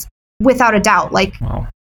huge. And it's without a doubt, like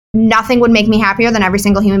nothing would make me happier than every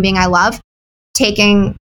single human being I love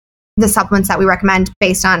taking the supplements that we recommend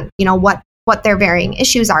based on, what their varying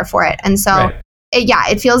issues are for it. And so,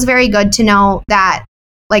 it feels very good to know that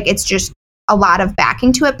like, it's just a lot of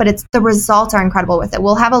backing to it, but the results are incredible with it.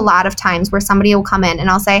 We'll have a lot of times where somebody will come in and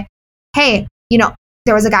I'll say, hey,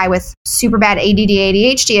 there was a guy with super bad ADD,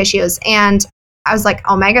 ADHD issues. And I was like,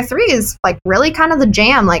 omega-3 is like really kind of the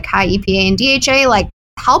jam, like high EPA and DHA, like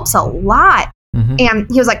helps a lot. And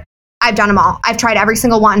he was like, I've done them all. I've tried every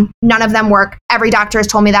single one. None of them work. Every doctor has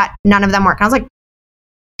told me that none of them work. And I was like,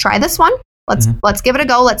 try this one. Let's give it a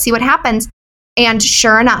go. Let's see what happens. And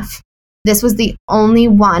sure enough, this was the only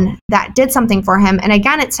one that did something for him. And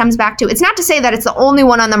again, it stems back to, it's not to say that it's the only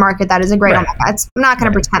one on the market that is a great omega. I'm not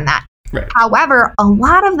going to pretend that. However, a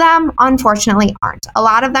lot of them, unfortunately, aren't. A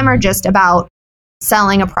lot of them are just about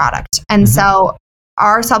selling a product. And so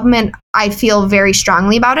our supplement, I feel very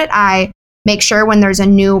strongly about it. I make sure when there's a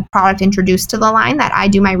new product introduced to the line that I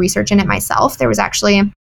do my research in it myself. There was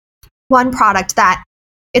actually one product that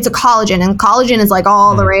it's a collagen, and collagen is like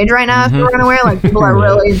all the rage right now. If you're going to wear, like people are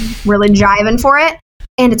really, really jiving for it.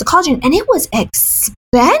 And it's a collagen, and it was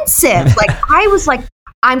expensive. Like I was like,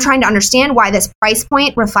 I'm trying to understand why this price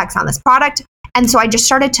point reflects on this product. And so I just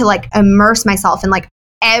started to like immerse myself in like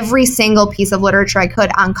every single piece of literature I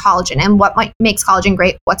could on collagen and what makes collagen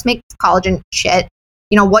great, what makes collagen shit,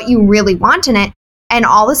 what you really want in it. And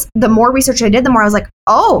all this, the more research I did, the more I was like,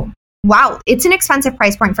 oh, wow, it's an expensive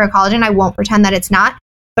price point for a collagen. I won't pretend that it's not,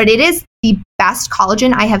 but it is the best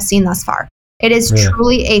collagen I have seen thus far. It is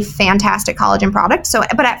truly a fantastic collagen product. So,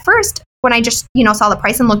 but at first, when I just, saw the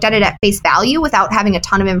price and looked at it at face value without having a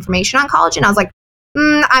ton of information on collagen, I was like,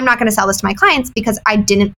 I'm not going to sell this to my clients because I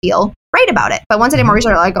didn't feel right about it. But once I did more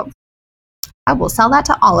research, I go, I will sell that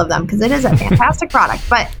to all of them because it is a fantastic product.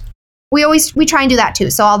 But we try and do that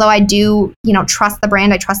too. So although I do, trust the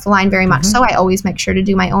brand, I trust the line very much. So I always make sure to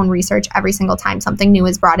do my own research every single time something new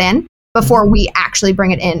is brought in before we actually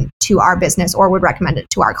bring it in to our business or would recommend it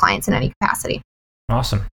to our clients in any capacity.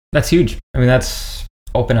 Awesome. That's huge. I mean, that's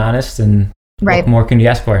open, honest, and what more can you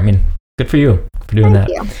ask for? I mean, Good for you for doing Thank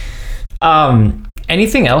that. you.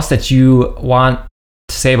 Anything else that you want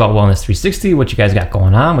to say about Wellness 360? What you guys got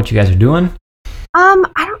going on? What you guys are doing?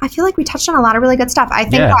 I feel like we touched on a lot of really good stuff. I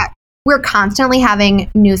think that we're constantly having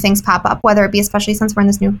new things pop up, whether it be, especially since we're in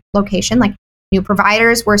this new location, like new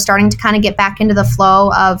providers. We're starting to kind of get back into the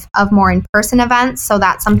flow of more in-person events. So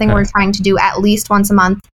that's something we're trying to do at least once a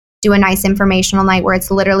month, do a nice informational night where it's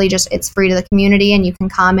literally just, it's free to the community and you can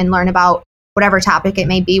come and learn about whatever topic it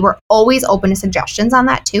may be. We're always open to suggestions on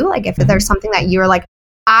that too. Like if there's something that you're like,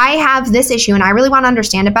 I have this issue and I really want to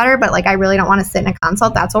understand it better, but like I really don't want to sit in a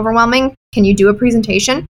consult. That's overwhelming. Can you do a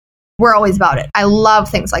presentation? We're always about it. I love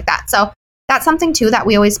things like that. So that's something too that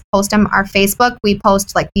we always post on our Facebook. We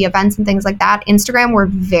post like the events and things like that. Instagram, we're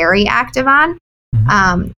very active on.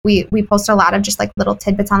 We post a lot of just like little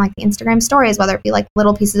tidbits on like the Instagram stories, whether it be like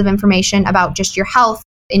little pieces of information about just your health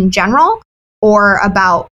in general or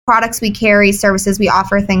about products we carry, services we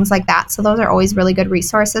offer, things like that. So those are always really good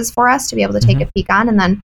resources for us to be able to take a peek on. And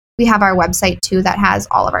then we have our website too that has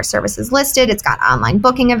all of our services listed. It's got online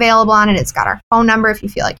booking available on it. It's got our phone number if you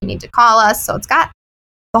feel like you need to call us. So it's got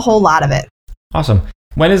the whole lot of it. Awesome.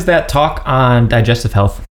 When is that talk on digestive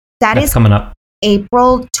health? That's coming up.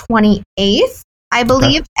 April 28th, I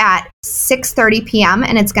believe, at 6:30 p.m.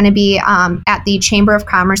 And it's going to be at the Chamber of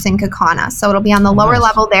Commerce in Kaukauna. So it'll be on the lower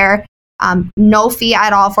level there. No fee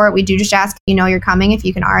at all for it. We do just ask if you know you're coming, if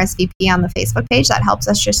you can RSVP on the Facebook page. That helps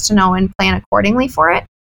us just to know and plan accordingly for it.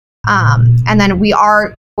 And then we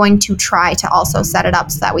are going to try to also set it up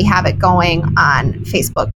so that we have it going on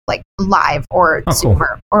Facebook, like live or Zoom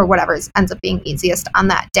or whatever ends up being easiest on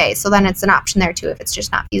that day. So then it's an option there too if it's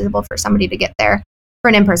just not feasible for somebody to get there for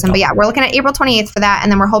an in-person. But yeah, we're looking at April 28th for that.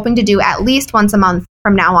 And then we're hoping to do at least once a month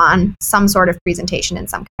from now on some sort of presentation in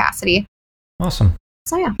some capacity. Awesome.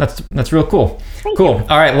 So yeah. That's real cool. Thank you. All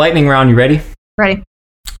right, lightning round. You ready? Ready.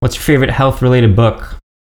 What's your favorite health-related book?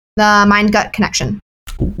 The Mind-Gut Connection.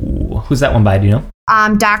 Ooh, who's that one by? Do you know?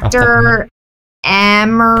 Dr.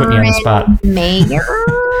 Amarin Putting you on the spot. Mayer.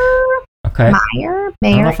 Okay. Mayer.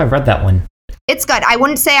 I don't know if I've read that one. It's good. I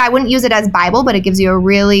wouldn't use it as Bible, but it gives you a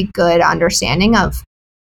really good understanding of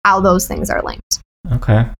how those things are linked.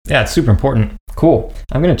 Okay. Yeah, it's super important. Cool.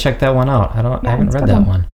 I'm gonna check that one out. I haven't read that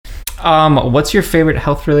one. What's your favorite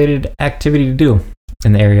health-related activity to do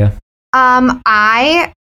in the area?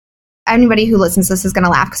 Anybody who listens to this is going to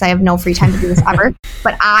laugh because I have no free time to do this ever.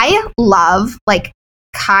 But I love like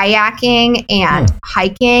kayaking and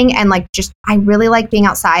hiking and like just I really like being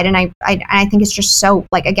outside and I think it's just so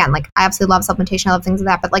like again like I absolutely love supplementation. I love things like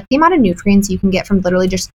that. But like the amount of nutrients you can get from literally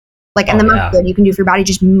just like and the amount of good you can do for your body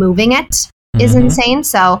just moving it is insane.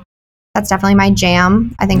 So that's definitely my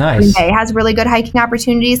jam. I think Green Bay has really good hiking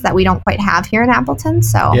opportunities that we don't quite have here in Appleton.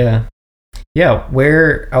 So yeah.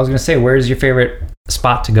 Where's your favorite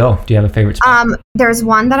spot to go? Do you have a favorite spot? There's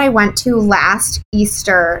one that I went to last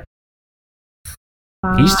Easter.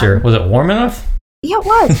 Easter? Was it warm enough? Yeah, it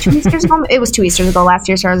was. 2 Easters ago. It was 2 Easters ago. Last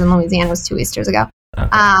year, I was in Louisiana. It was 2 Easters ago.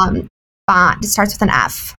 Okay. It starts with an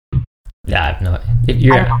F. Yeah, I have no idea.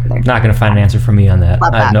 You're not going to find an answer for me on that.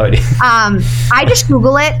 I have no idea. I just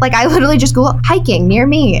Google it. Like, I literally just Google hiking near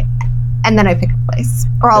me. And then I pick a place.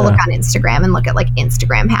 Or I'll look on Instagram and look at, like,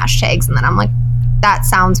 Instagram hashtags. And then I'm like, that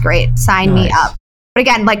sounds great. Sign me up. But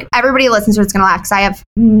again, like, everybody listens to it's going to laugh because I have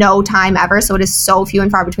no time ever. So it is so few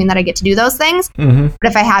and far between that I get to do those things. But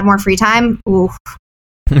if I had more free time,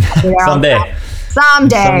 Someday.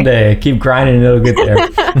 Keep grinding and it'll get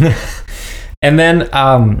there. And then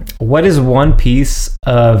what is one piece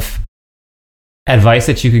of advice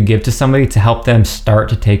that you could give to somebody to help them start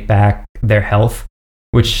to take back their health?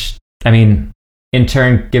 Which, I mean, in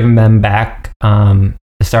turn, giving them back the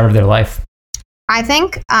start of their life. I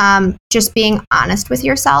think just being honest with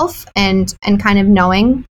yourself and kind of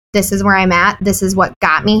knowing this is where I'm at. This is what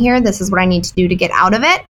got me here. This is what I need to do to get out of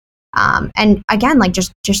it. And again, like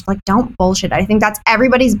just like don't bullshit. I think that's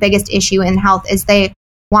everybody's biggest issue in health is they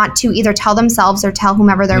want to either tell themselves or tell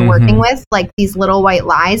whomever they're working with, like these little white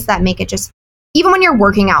lies that make it just, even when you're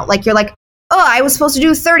working out, like you're like, oh, I was supposed to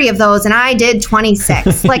do 30 of those and I did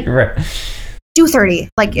 26. Like do 30.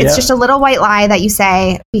 Like it's just a little white lie that you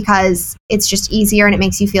say because it's just easier and it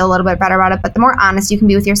makes you feel a little bit better about it. But the more honest you can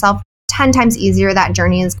be with yourself, 10 times easier that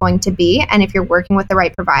journey is going to be. And if you're working with the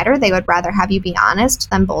right provider, they would rather have you be honest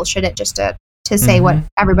than bullshit it just to say what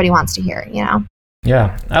everybody wants to hear, you know?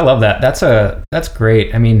 Yeah, I love that. That's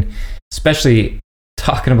great. I mean, especially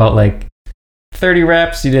talking about like 30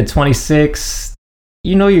 reps, you did 26.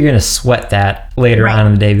 You know you're going to sweat that later on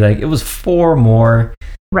in the day. Be like, it was 4 more.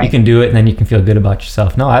 You can do it and then you can feel good about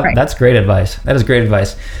yourself. No, that's great advice. That is great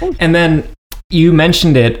advice. And then You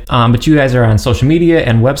mentioned it, but you guys are on social media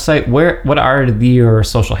and website. What are your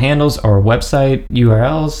social handles or website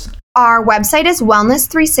URLs? Our website is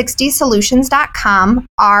wellness360solutions.com.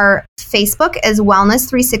 Our Facebook is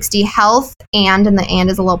Wellness360 Health, and the and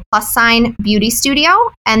is a little plus sign, Beauty Studio.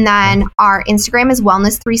 And then our Instagram is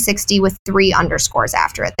Wellness360 with 3 underscores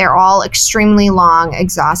after it. They're all extremely long,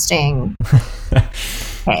 exhausting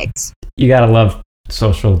tags. You gotta love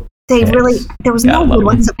social. There was no good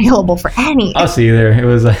ones available for any. Us either. It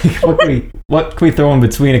was like, what can we throw in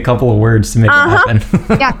between a couple of words to make it happen?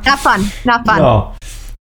 Yeah, not fun. No.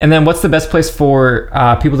 And then what's the best place for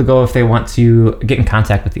people to go if they want to get in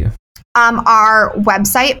contact with you? Our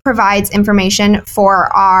website provides information for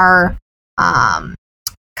our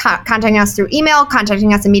contacting us through email,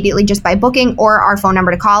 contacting us immediately just by booking, or our phone number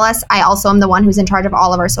to call us. I also am the one who's in charge of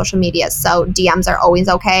all of our social media, so DMs are always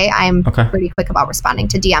okay. I'm pretty quick about responding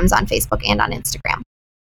to DMs on Facebook and on Instagram.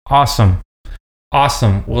 Awesome.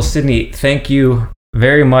 Well, Sydney, thank you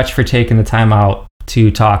very much for taking the time out to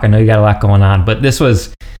talk. I know you got a lot going on, but this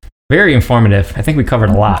was very informative. I think we covered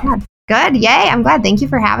a lot. Good. Yay. I'm glad. Thank you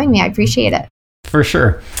for having me. I appreciate it. For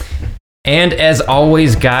sure. And as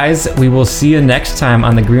always, guys, we will see you next time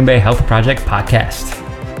on the Green Bay Health Project podcast.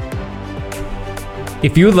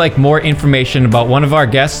 If you would like more information about one of our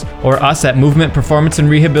guests or us at Movement Performance and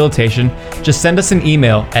Rehabilitation, just send us an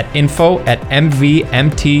email at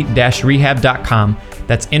info@mvmt-rehab.com.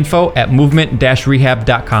 That's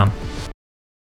info@movement-rehab.com.